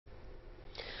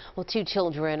Well, two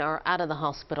children are out of the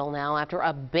hospital now after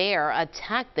a bear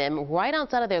attacked them right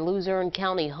outside of their Luzerne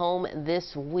County home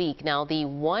this week. Now, the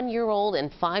 1-year-old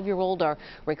and 5-year-old are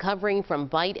recovering from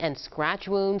bite and scratch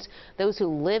wounds. Those who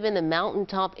live in the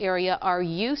mountaintop area are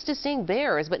used to seeing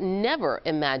bears, but never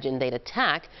imagined they'd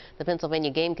attack. The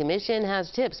Pennsylvania Game Commission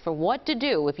has tips for what to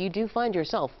do if you do find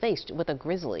yourself faced with a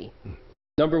grizzly.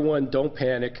 Number one, don't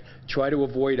panic. Try to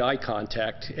avoid eye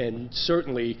contact, and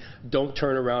certainly don't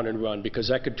turn around and run, because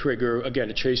that could trigger, again,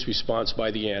 a chase response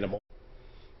by the animal.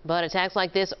 But attacks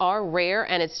like this are rare,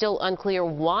 and it's still unclear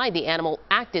why the animal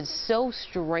acted so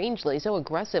strangely, so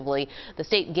aggressively. The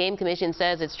State Game Commission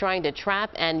says it's trying to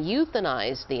trap and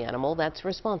euthanize the animal that's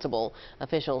responsible.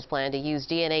 Officials plan to use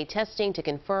DNA testing to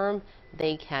confirm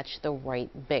they catch the right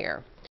bear.